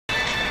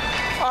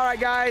Alright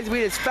guys,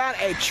 we just found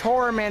a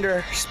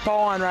Charmander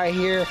spawn right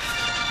here.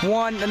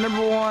 The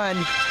number one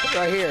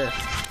right here.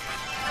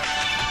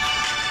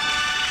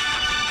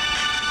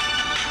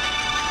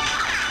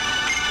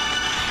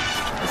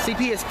 The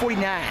CP is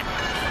 49.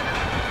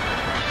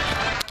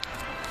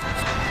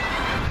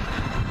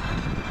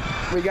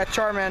 We got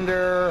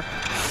Charmander.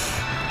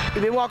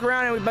 We've been walking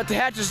around and but the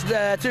hatch is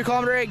 2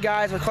 kilometer egg,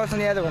 guys. We're close on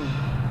the other one.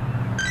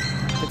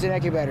 It's an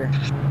incubator.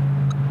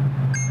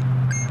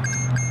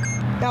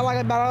 Not like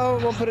a bottle,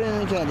 we'll put it in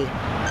the candy.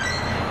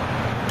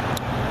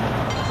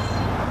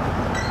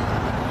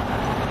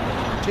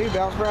 2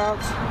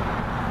 Bellsprouts.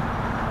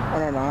 Oh,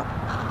 no, not.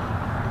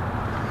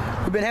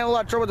 We've been having a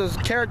lot of trouble with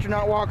this character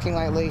not walking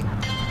lately.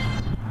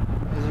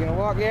 Is he gonna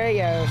walk? There he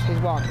goes. He's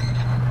walking.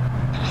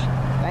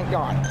 Thank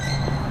God.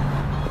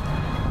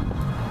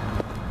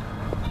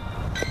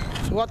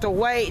 We'll have to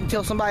wait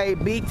until somebody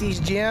beats these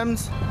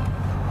gyms.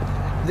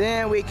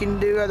 Then we can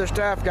do other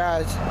stuff,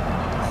 guys.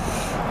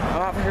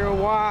 I'm not sure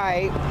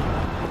why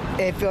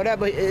it filled up,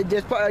 but it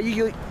just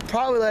you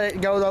probably let it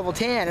go level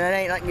 10, and it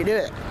ain't letting you do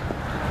it.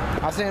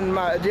 I've seen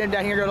my gym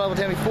down here go level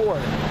 10 before,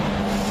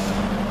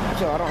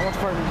 so I don't know what's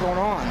going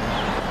on.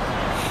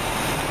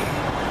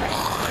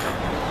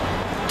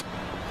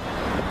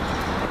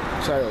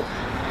 So,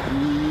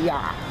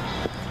 yeah.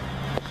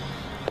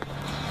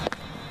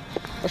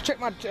 Let's check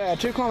my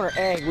 2 kilometer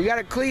egg. We got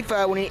a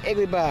Clefa when he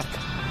Iggly buff.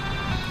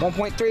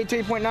 1.3,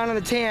 3.9 on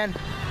the 10.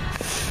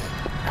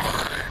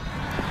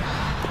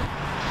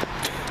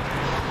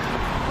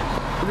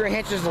 We're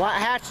gonna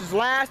hatch his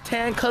last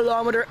 10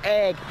 kilometer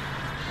egg.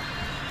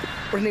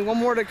 We're gonna need one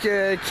more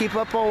to keep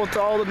up with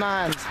all the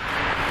 9s.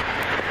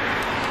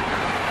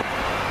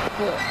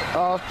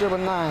 All still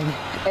with 9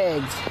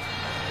 eggs.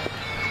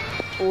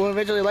 We'll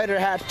eventually later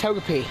hatch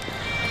Togepi.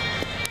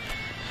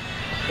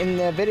 In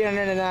the video,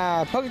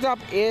 and Pokestop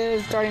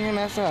is starting to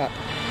mess up.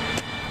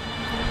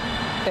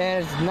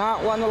 And it's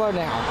not wanting to load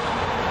now.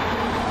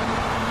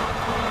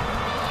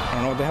 I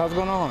don't know what the hell's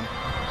going on.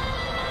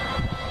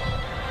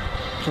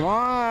 Come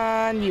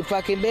on, you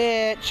fucking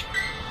bitch.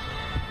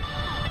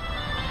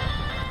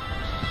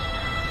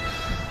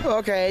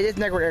 Okay, this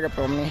never aired up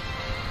on me.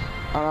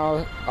 I don't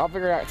know. I'll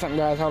figure out something,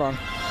 guys. Hold on.